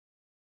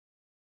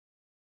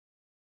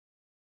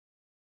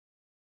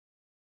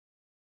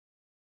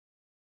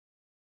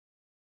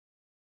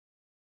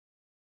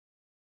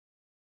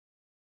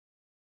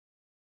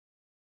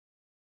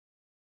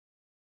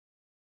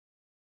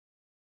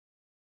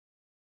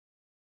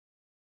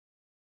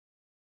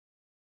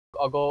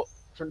I'll go.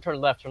 Turn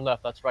left.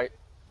 That's right.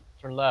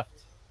 Turn left.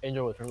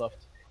 Angel, turn left.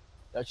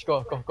 Yeah, just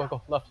go.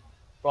 Left.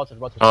 Rotate.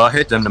 Oh, I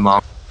hit them, the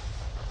mom.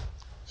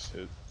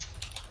 Shit.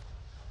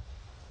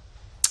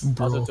 That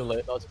was Bro. too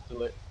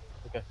late.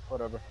 Okay,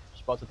 whatever.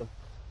 Just rotate them.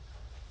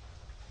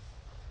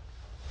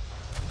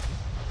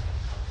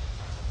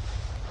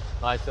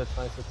 Nice hits.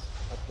 Nice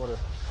border.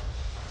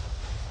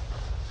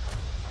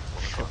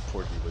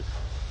 Poor Diablo.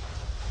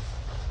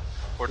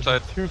 Port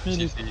side. 2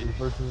 Phoenix CC.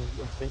 versus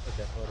a Phoenix.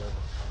 Okay, whatever.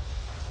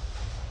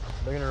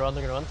 They're gonna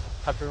run.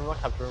 Capture room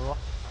rock.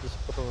 Just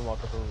flip a room rock.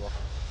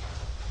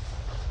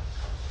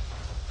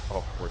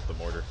 Oh, worth the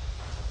mortar.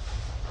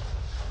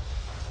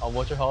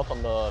 What's your health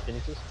on the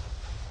Phoenixes?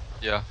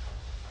 Yeah.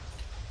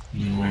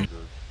 Right.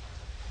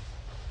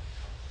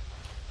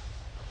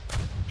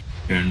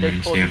 Stay They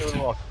close have to the to.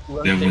 rock.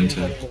 They have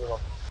winter.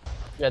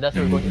 Yeah, that's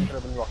where we're going into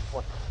the rock. Come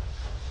on.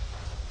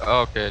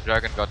 Oh, okay,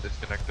 dragon got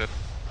disconnected.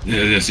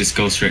 Yes, just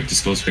go straight.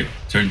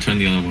 Turn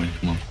the other way.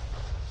 Come on.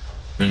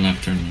 Turn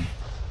left.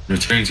 You're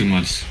turning too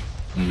much.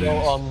 No,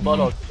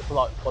 Bloodlord,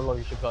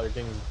 you should pull out. You're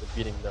getting the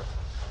beating there.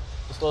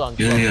 Just slow down.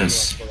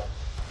 Yes.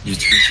 You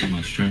turn too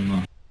much. Turn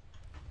left.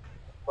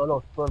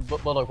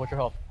 Bloodlord, what's your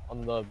health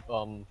on the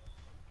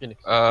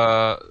Phoenix?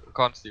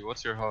 Consti,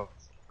 what's your health?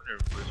 On your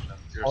voice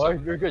chat? Oh,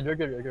 you're good.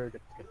 Okay.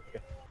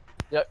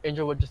 Yeah,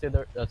 Angel would just stay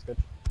there. That's good.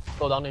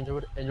 Slow down, Angel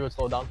would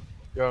slow down.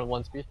 You're on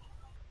 1 speed.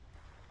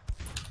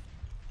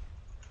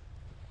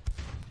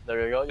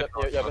 There you go. You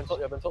have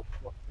insult.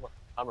 Come on.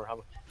 Hammer.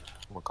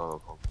 Oh my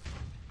god, I'll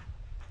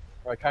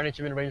Alright, Karen,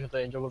 you in range with the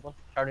Angel Wood one.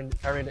 Carrying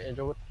the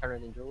Angel Wood.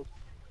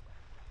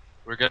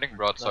 We're getting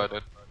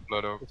broadsided.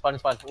 Blood Oak. It's fine.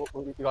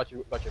 We got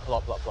you. Pull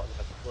out.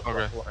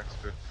 Okay, thanks,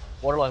 good.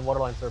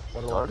 Waterline, sir.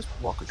 Waterline.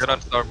 Get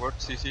on starboard,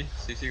 CC.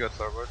 CC got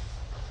starboard.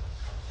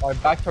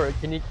 Alright, back turret.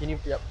 Can you?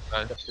 Yep.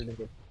 Nice. Yep, really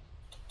good.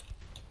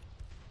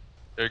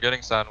 They're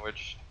getting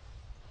sandwiched.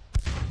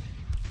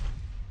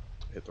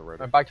 hit the red.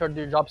 Alright, back turret,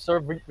 do your job, sir.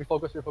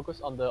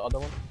 Refocus on the other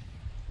one.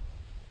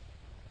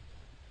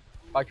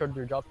 Back turret, do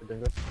your job. You're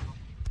doing good.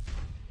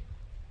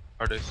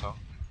 Are they so?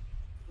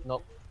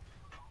 Nope.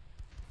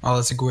 Oh,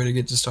 that's a good way to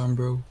get to storm,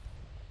 bro.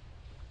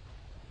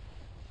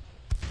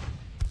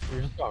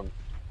 You're just armed.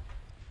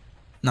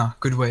 Nah,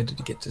 good way to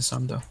get to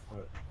storm though.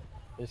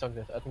 They sunk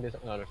this. I think they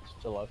sunk. No, they're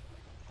still alive.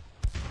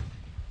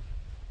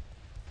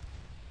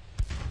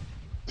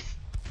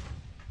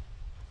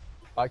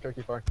 Back turret,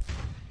 keep firing.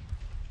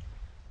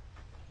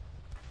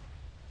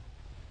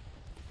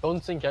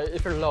 Don't sink it.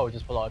 If you're low,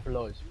 just pull out.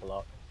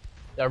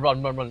 Yeah,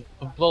 run.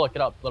 Blow it,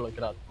 get out. Blow it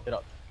up.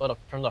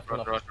 Turn left.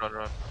 Run.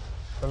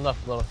 Turn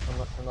left, blow it.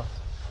 Turn left.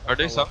 Are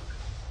they sunk?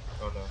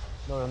 Oh no.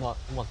 No, they're not.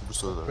 Come on.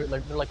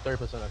 They're like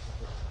 30% actually.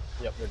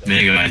 Yep, they're dead.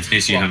 Mega, in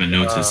case you haven't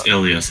noticed,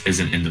 Ilias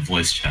isn't in the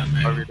voice chat,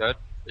 man. Are we dead?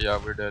 Yeah,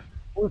 we're dead.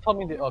 Oh, tell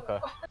me the. Okay.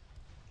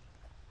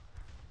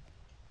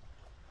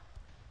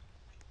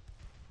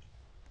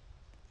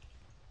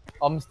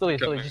 Still,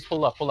 just pull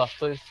left.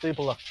 Stay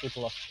pull left.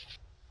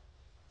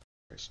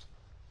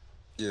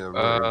 Yeah,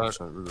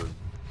 we're good.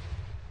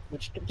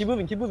 Keep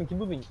moving.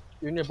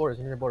 You're near borders.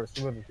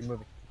 Keep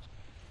moving.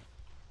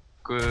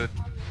 Good.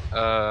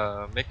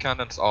 Make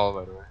cannons all,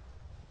 by the way.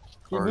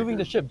 Keep moving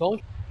the ship,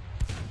 don't.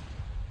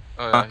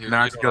 Oh yeah, you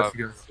nice, don't have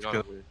good.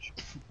 reach.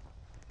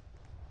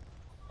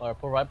 Alright,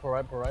 pull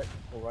right.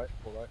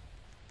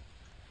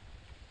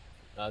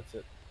 That's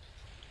it.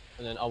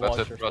 And then I'll That's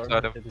watch it, your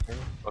broadside serve. him.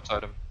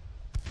 Outside him.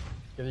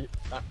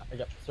 I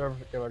got serve,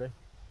 get ready.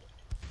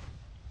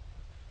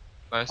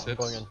 Nice I'm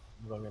hits.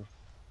 going in.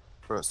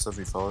 We're at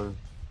 75.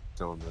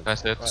 Down there.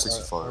 Nice hits. Right,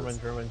 65. We're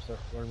in range, sir.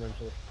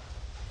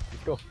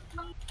 Let's go.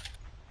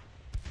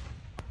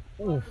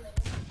 Oof.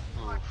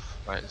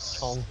 Nice.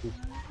 Chonky.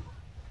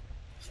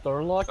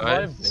 Sternlock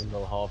Nice. vibe?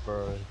 Bingo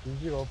hopper.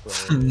 GG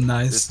hopper.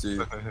 Nice.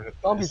 Dude.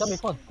 Zombie, come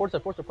on. Force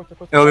it.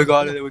 Yeah, we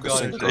got it.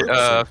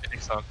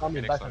 Phoenix sunk.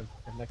 Zombie, Phoenix back sunk.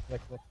 turn. Next.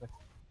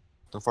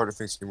 Don't fire the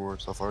Phoenix anymore.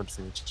 Stop firing the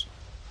Phoenix.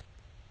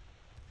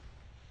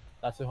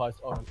 That's too high.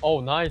 Oh,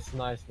 nice.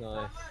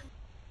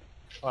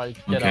 Alright,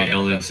 get Okay, out.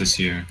 Ilias is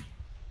here.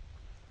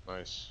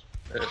 Nice.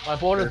 Alright,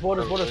 borders.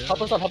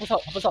 Help us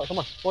out. Come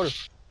on,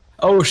 borders.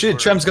 Oh shit,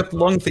 Tram's got the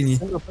long thingy.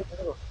 Bingo.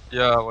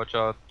 Yeah, watch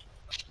out.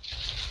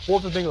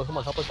 Wolf and bingo, come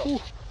on, help us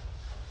out.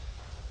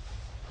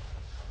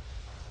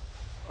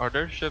 Are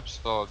their ships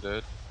all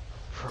dead?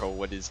 Bro,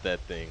 what is that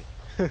thing?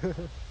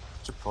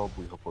 Should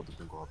probably help out the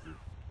bingo up here.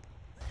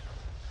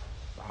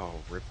 Oh,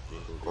 rip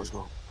bingo. Let's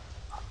go.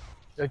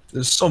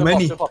 There's so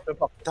many. Jump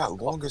up. That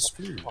longest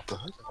spear. What the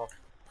heck?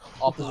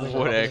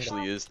 What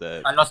actually is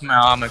that? I lost my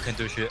armor, can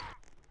do shit.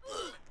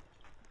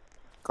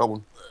 Got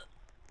one.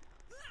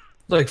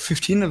 Like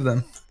 15 of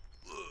them.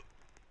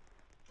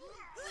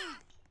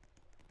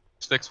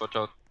 Sticks, watch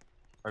out.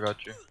 I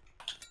got you.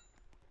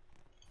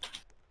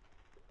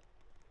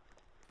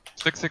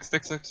 Sticks,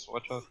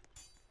 watch out.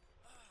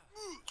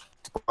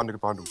 Get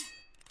behind him.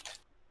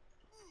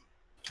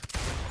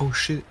 Oh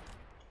shit.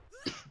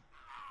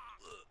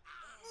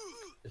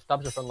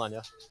 Establish your front line,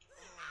 yeah.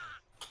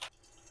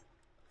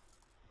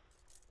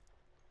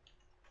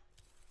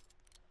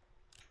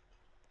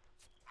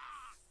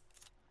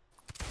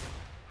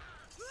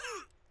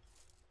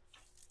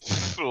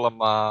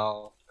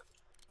 Lamal.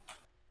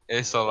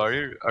 Asol,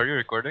 are you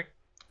recording?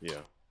 Yeah.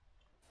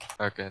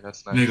 Okay,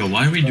 that's nice. Vega,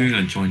 why are we doing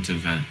a joint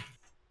event?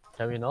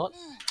 Can we not?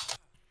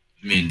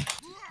 I mean,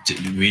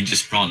 we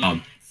just brought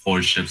out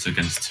 4 ships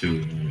against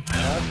 2.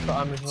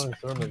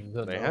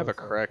 They have a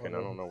Kraken. I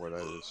don't know where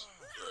that is.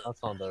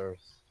 That's not theirs.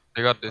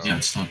 They got this. Yeah,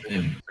 it's not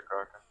him.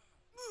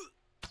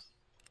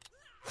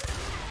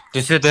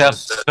 They said they have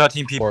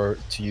 13 people. Or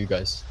to you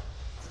guys,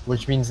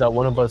 which means that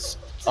one of us,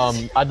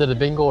 either the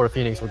Bingo or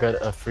Phoenix will get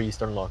a free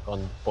stern lock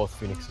on both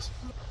Phoenixes.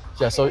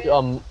 Yeah,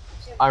 so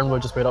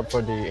Ironwood just wait up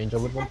for the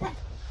Angelwood one.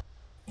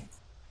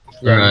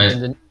 Yeah, Right.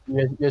 and then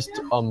you guys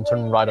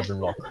turn right up and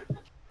lock.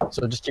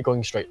 So just keep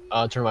going straight.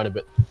 Turn right a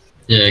bit.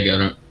 Yeah, I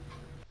got it.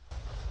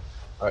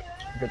 Alright,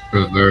 good.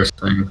 Reverse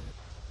thing.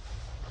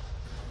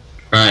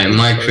 Right,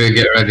 my crew,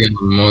 get ready on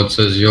the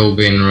motors. You'll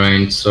be in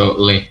range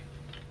shortly.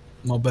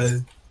 My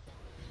bad.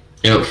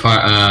 Yep,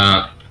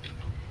 fire.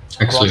 Actually,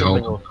 Broadside hold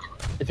Bingo. on.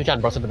 If you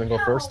can, broadside the Bingo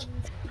first.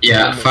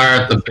 Yeah,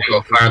 fire at the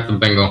bingo. Fire at the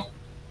bingo.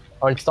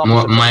 Alright, stop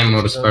Mo it. my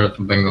motors fire at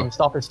the bingo.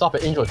 Stop it, stop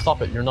it, Angel,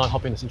 stop it. You're not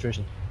helping the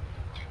situation.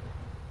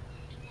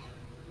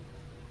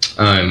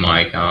 Oh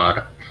my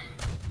god.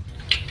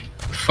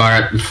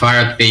 Fire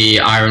at the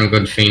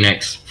Ironwood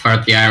Phoenix. Fire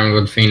at the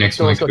Ironwood Phoenix,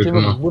 my Let's go, crew, keep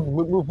come moving.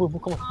 on.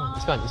 Move, come on.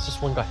 It's fine, it's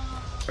just one guy.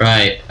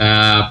 Right,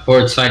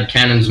 port side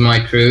cannons, my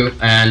crew,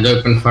 and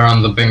open fire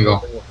on the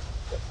bingo.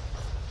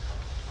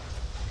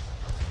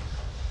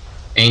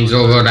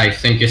 Angelwood, I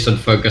think you should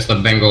focus the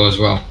bingo as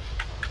well.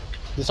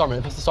 Disarm it,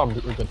 if it's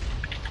disarmed, we're good.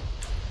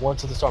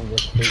 Once it's disarmed, we're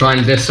good. Try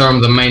and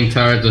disarm the main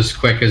turret as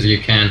quick as you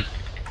can.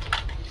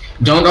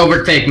 Don't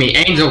overtake me,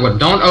 Angelwood,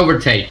 don't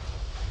overtake.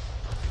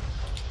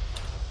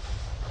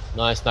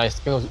 Nice.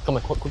 Bingo, come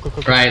on,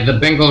 quick. Right, the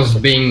bingo's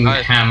being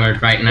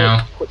hammered right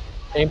now. Quick.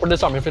 Aim for the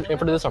disarm, aim for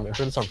the disarm.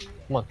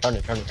 Come on, turn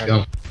it.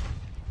 Go.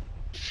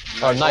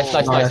 Alright, nice.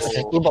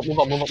 Okay, move on.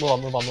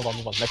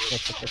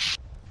 Next.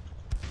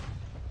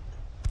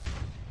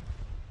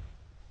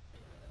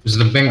 Is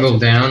the bingo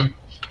down?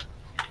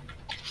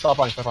 Stop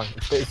firing.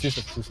 It's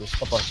useless.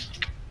 Stop firing.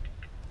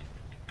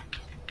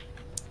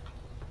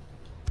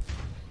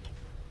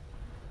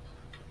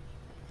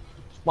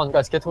 Come on,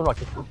 guys, get to one rock.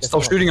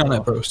 Stop shooting on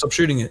that, bro. Stop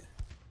shooting it.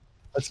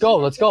 Let's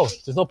go.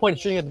 There's no point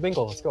in shooting at the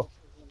bingo. Let's go.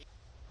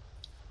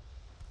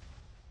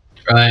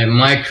 Right,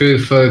 my crew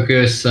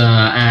focus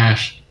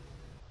Ash.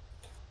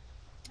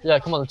 Yeah,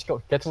 come on, let's go.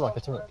 Get to the rock.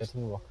 That's all we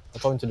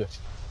need to do.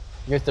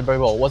 You guys did very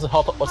well. What's the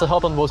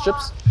health on both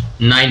ships?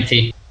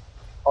 90.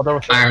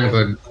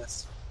 Ironwood.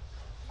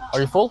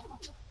 Are you full?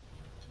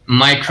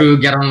 My crew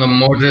get on the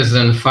mortars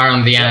and fire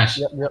on the Ash.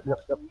 Yep.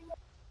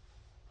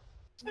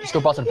 Let's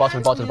go bottom.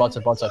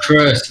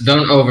 Chris,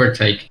 don't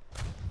overtake.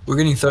 We're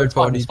getting third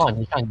party. It's fine,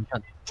 you can.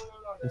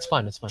 It's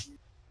fine.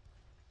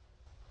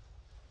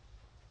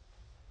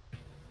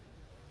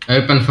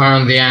 Open fire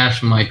on the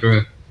Ash, my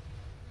crew.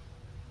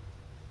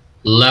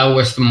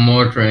 Lowest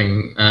mortar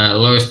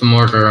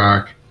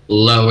arc.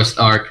 Lowest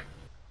arc.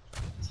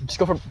 Just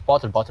go for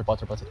bottom. Go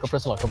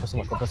press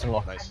and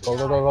lock. Nice.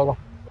 Go.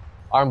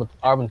 Ironwood,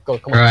 go.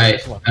 Come on. Right,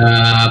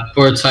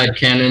 port side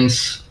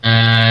cannons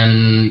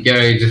and get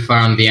ready to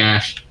fire on the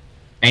Ash.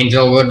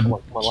 Angelwood, Come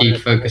on, keep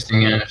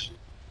focusing Ash.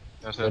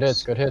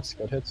 Good hits.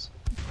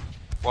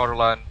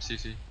 Waterline,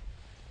 CC.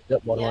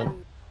 Yep,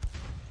 waterline.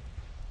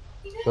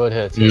 Good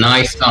hits.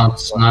 Nice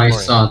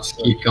shots,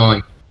 keep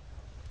going.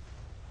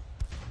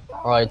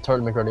 Alright,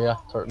 turret make ready,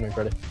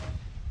 ready.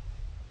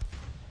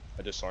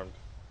 I disarmed.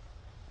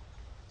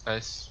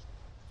 Nice.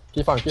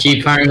 Keep firing.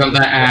 Keep firing on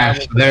that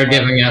Ash, they're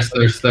giving us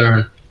their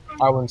stern.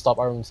 Ironwood, stop,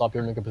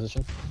 you're in a good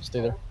position.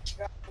 Stay there.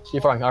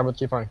 Keep firing, Ironwood,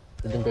 You're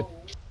doing good.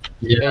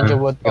 Yeah,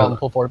 Angelwood, go.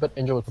 pull forward a bit.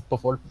 Angelwood, pull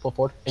forward.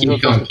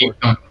 Keep going.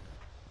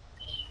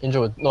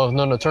 Angelwood, no,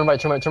 turn right.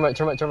 Angelwood, turn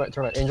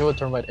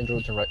right.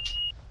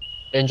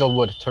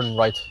 Angelwood, turn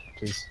right,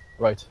 please.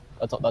 Right.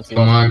 That's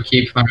Come on,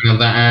 keep firing on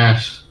that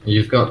Ash.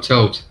 You've got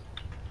tilt.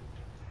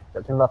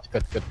 Yeah, turn left,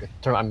 good.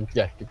 Turn,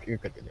 you're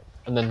good.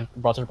 And then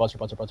broadside.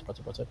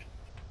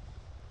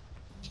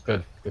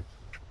 Good.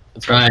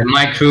 Let's go. Right,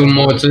 my crew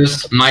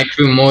mortars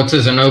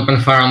and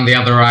open fire on the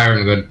other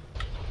Ironwood.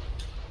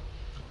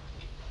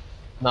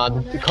 Nah,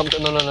 no.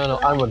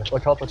 Ironwood,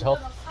 what's your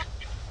health?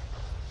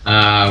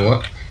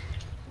 What?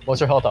 What's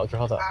your health out?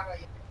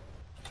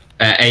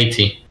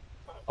 80.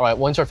 Alright,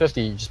 once you're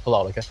 50, you just pull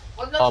out, okay?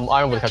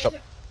 Ironwood, catch up.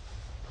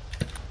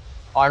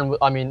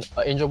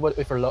 Angelwood,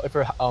 if you're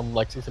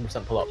like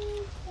 60%, pull out.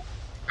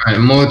 Alright,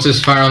 mortars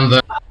fire on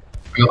the...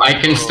 I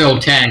can still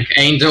tank.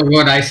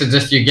 Angelwood, I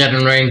suggest you get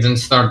in range and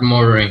start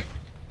mortaring.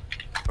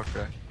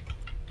 Okay.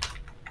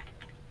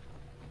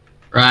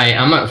 Right,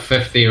 I'm at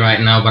 50 right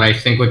now, but I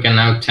think we can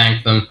out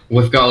tank them.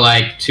 We've got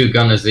like 2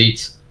 gunners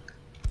each.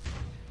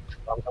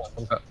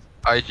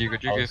 IG,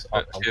 could you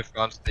give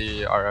Gans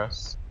the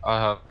RS? I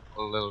have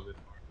a little bit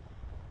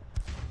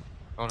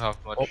more. Don't have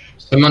much.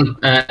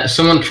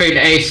 Someone trade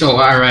ASO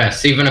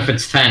RS, even if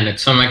it's 10,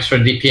 it's some extra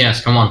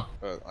DPS, come on.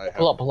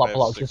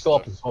 Pull out. Just go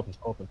open.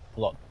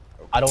 Pull out.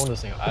 I don't want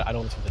this thing. I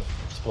don't want this thing.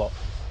 Just pull out.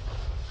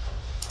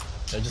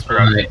 Yeah, just pull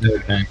out. Right,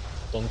 okay.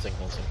 Don't sink.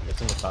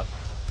 It's in the path.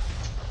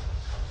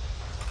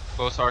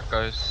 Close arc,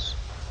 guys.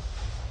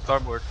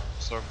 Starboard.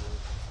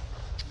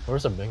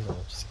 Where's the bingo?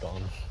 Just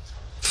gone.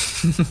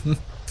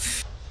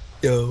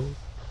 Yo.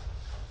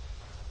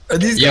 Are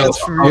these Yo, guys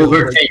for real?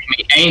 overtake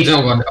me.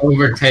 Angel would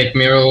overtake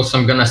me, or else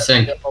I'm gonna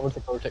sink. Yep,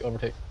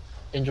 overtake.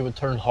 Angel would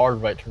turn hard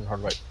right.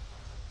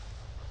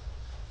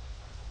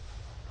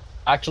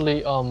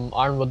 Actually,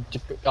 Ironwood,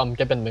 get in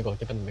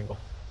the bingo.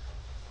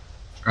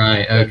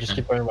 Right, Yeah, okay. just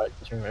keep going right.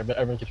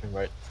 Everyone keeps going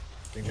right.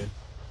 Doing good.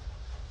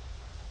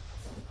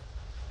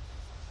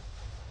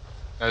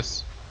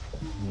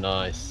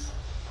 Nice.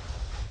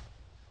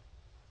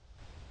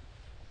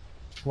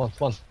 Come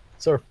on.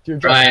 Sir, do your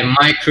job. Right,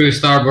 my crew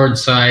starboard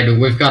side.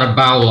 We've got a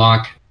bow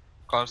lock.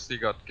 Consti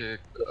got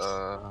kicked.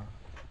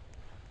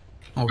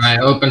 Right,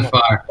 open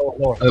fire.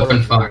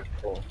 Open fire.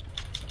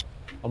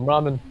 I'm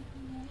ramming.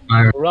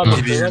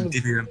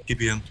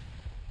 TPM.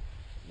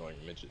 Annoying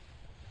midget.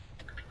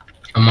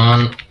 Come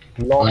on,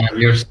 land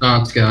your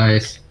stunts,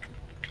 guys.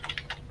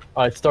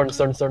 Alright, stern.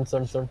 Nice.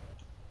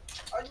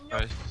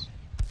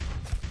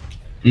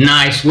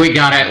 Nice, we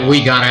got it.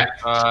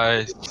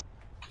 Nice.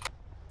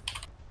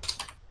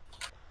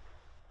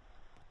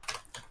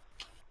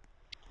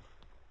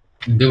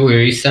 Do we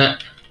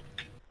reset?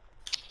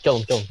 Kill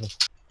him.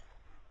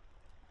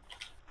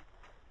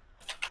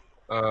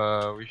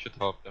 We should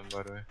help them,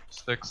 by the way.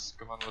 Sticks,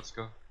 come on, let's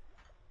go.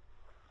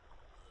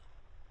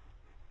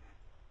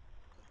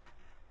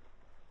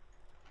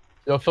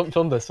 Yo,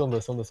 film this. Film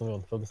this. I'll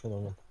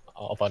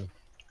find him.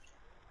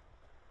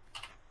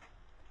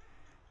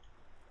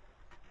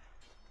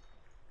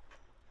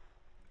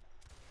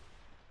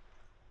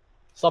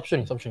 Stop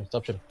shooting. It's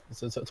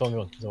only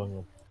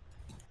one.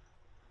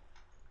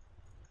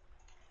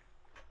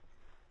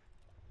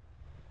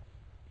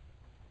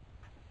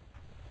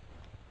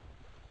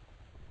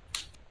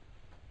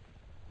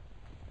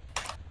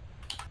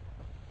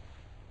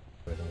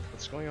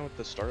 What's going on with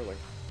the Starling?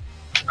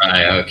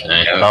 Right,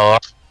 okay. No,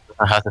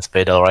 I have the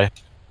spade alright.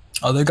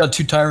 Oh, they got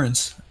 2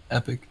 tyrants.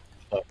 Epic.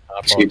 Alright.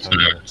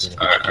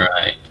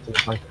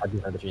 I do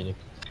have the Phoenix.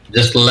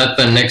 Just let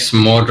the Knicks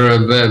mortar a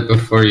bit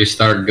before you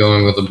start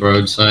going with the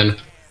broadside.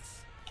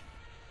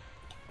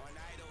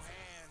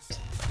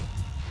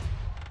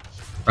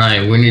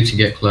 Right, we need to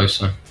get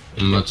closer.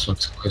 Much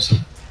closer.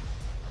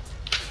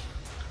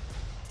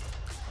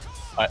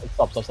 Alright,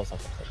 stop.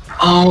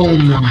 Oh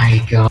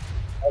my god.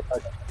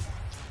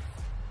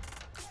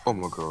 Oh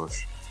my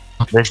gosh.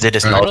 This did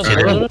is not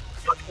kidding.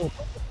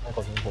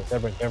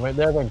 They're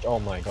range. Oh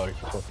my god, it's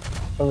so close.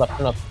 Turn left.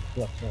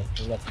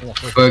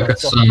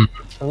 Focus on.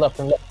 Turn left.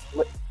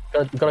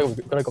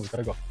 Gotta go.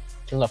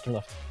 Turn left.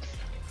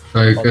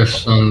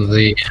 Focus on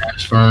the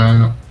ash for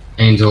now.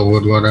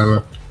 Angelwood,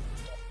 whatever.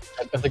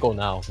 I have to go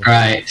now.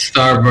 Right,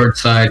 starboard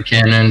side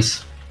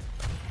cannons.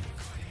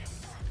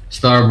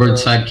 Starboard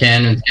side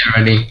cannons, get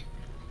ready.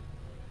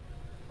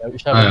 Yeah, we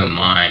should have Oh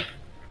my.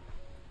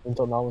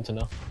 Until now.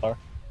 Fire.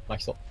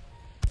 Max up.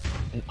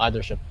 In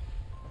either ship.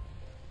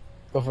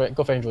 Go for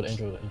Angelwood.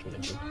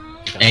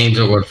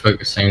 Angelwood,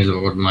 focus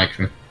Angelwood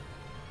micro.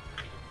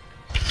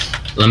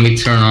 Let me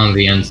turn on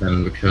the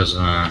ensign because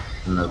no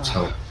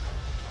tell.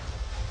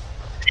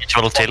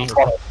 Total tilt.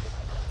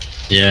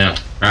 Yeah,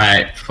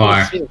 right,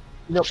 fire.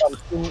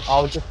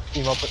 I'll just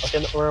team up with.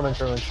 Okay, we're in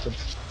turn.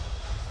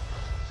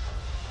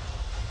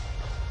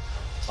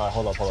 Alright,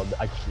 hold up. Plot.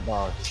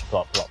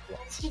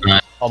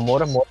 Right.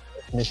 Mortar.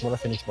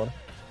 Phoenix.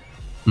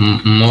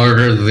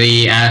 Mortar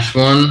the ash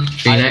one,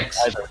 Phoenix.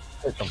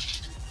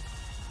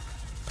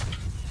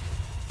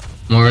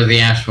 Mortar the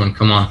ash one,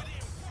 come on.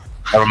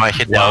 Never mind,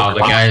 hit Wow, the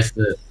guys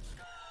that.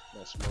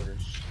 Nice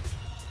mortars.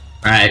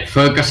 Alright,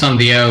 focus on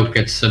the oak,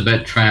 it's a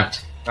bit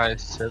trapped.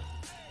 Nice hit.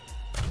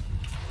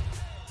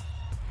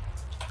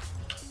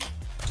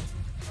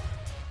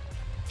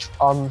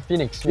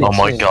 Phoenix. Oh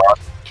my god.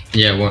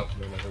 Yeah, what?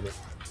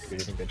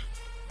 Good.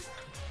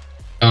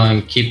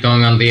 Keep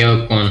going on the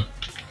oak one.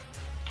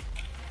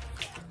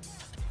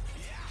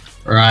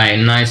 Right,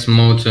 nice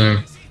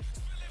motor.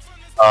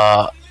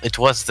 It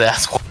was the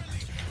ass one.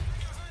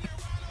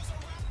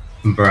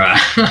 Bruh.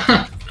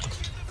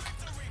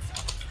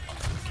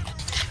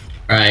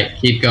 Right,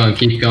 keep going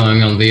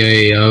on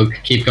the oak.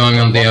 Keep going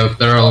on the oak,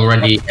 they're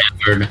already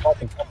hammered.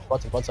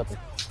 What's happening?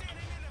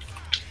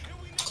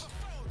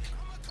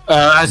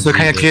 So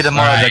can you clear the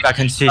mod? Like I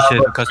can see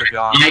shit because of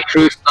your arm.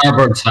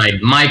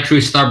 My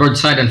crew starboard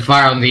side, and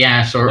fire on the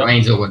ash or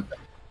Angelwood.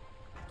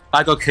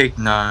 I got kicked,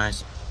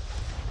 nice.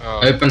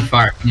 Open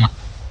fire, come on.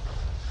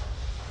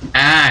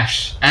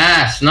 Ash,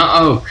 not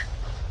oak.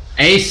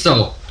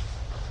 Aso.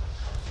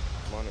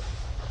 I'm on it.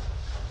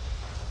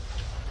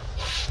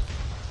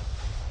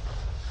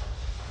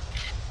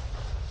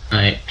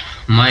 Right,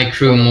 my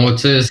crew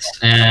mortars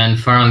and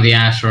fire on the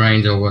ash or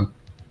Angelwood.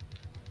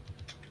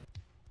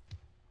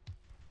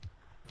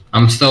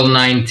 I'm still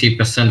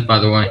 90% by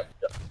the way.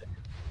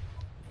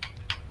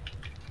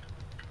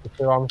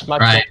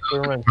 Right.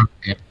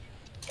 Okay.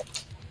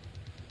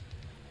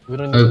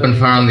 Open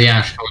fire on the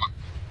ash. Come on.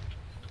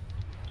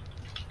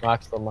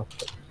 Max.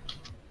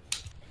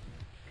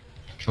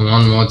 Come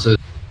on, Mortis.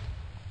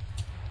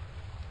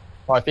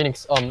 Alright,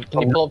 Phoenix, can you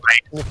pull up?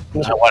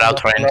 What out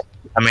train?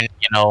 I mean,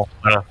 you know.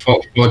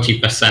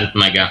 40%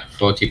 Mega.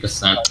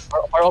 40%.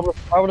 Fire over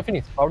the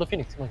Phoenix. Fire over the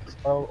Phoenix. Come on,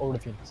 fire over the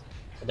Phoenix.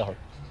 Get that hard.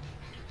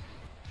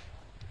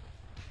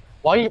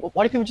 Why do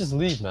people just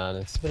leave, man?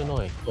 It's a bit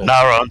annoying.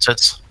 Narrow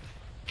sets.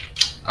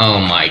 Oh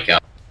my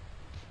god.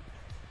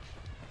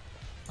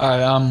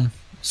 Alright,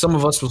 some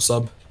of us will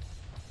sub.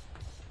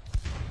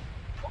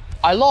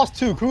 I lost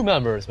 2 crew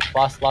members.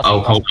 Last Oh,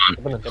 hold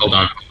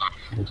on.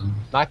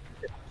 Mac,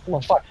 come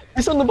on, fire.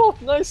 He's on the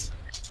boat. Nice.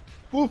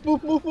 Move.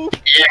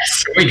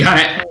 Yes, we got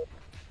it.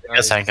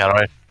 Yes, I can,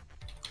 right?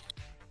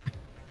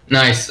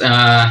 Nice.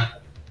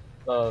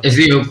 Is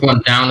the other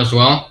one down as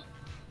well?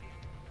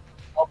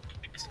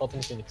 Stop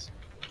in Phoenix.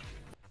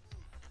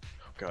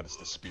 Oh god, it's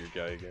the spear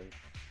guy again.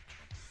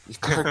 You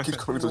can't keep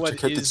going to What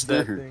check is the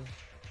that spear. thing?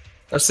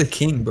 That's the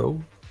king,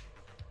 bro.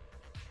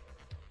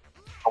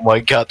 Oh my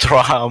god,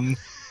 Ram.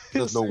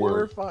 There's no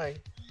word. Horrifying.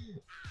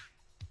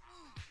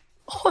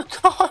 Oh my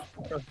god!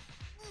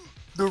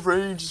 The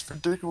range is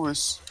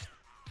ridiculous.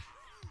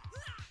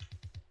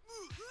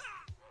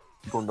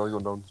 He's going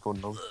down.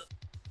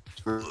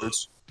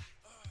 It's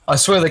I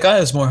swear the guy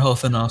has more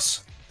health than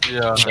us.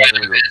 Yeah.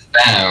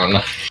 Down.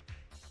 oh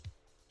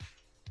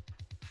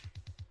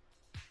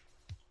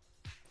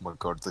my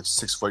god, it's like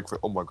 6 fight for.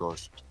 Oh my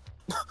gosh.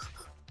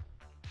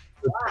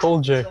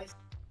 Told you.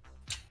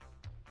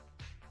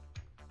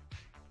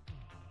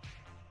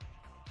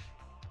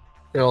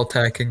 They're all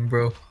attacking,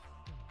 bro.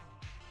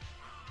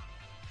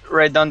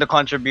 Write down the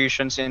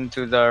contributions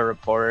into the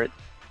report.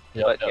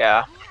 But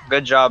yeah,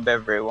 good job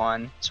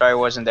everyone. Sorry I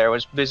wasn't there. I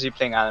was busy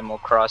playing Animal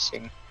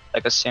Crossing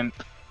like a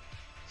simp.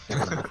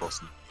 Oh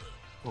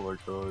my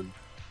god.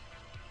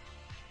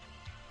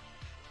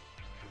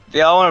 If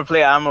y'all want to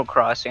play Animal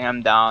Crossing,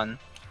 I'm down.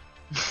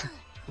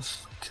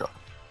 God.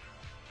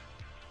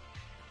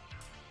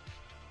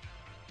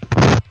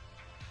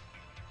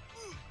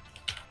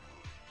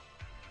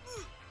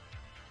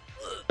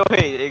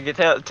 Wait,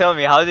 tell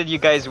me, how did you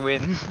guys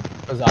win?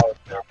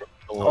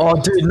 Oh,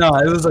 dude, no,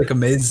 it was like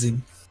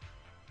amazing.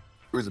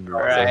 It was a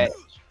miracle. Alright.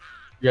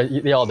 Yeah,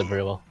 they all did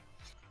very well.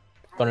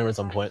 Got at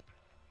some point.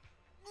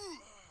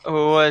 Who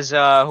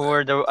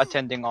were the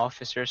attending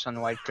officers on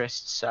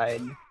Whitecrest's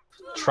side?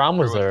 Tram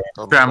was there.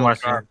 Tram was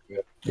there.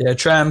 Yeah,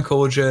 Tram,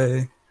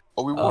 Koj,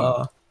 Oh, we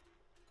won.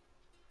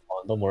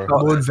 Oh, don't worry.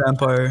 Wood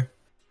Vampire.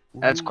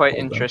 That's quite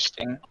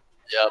interesting.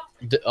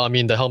 Yeah, I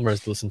mean the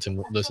Helmers listen to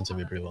me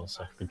pretty well,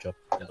 so good job.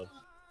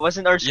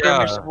 Wasn't our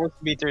scrimmer Yeah. supposed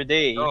to be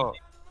today? No.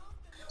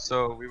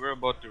 So we were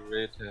about to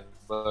raid him,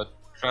 but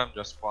Tram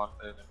just spawned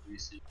in and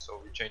VC, so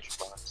we changed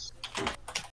plans.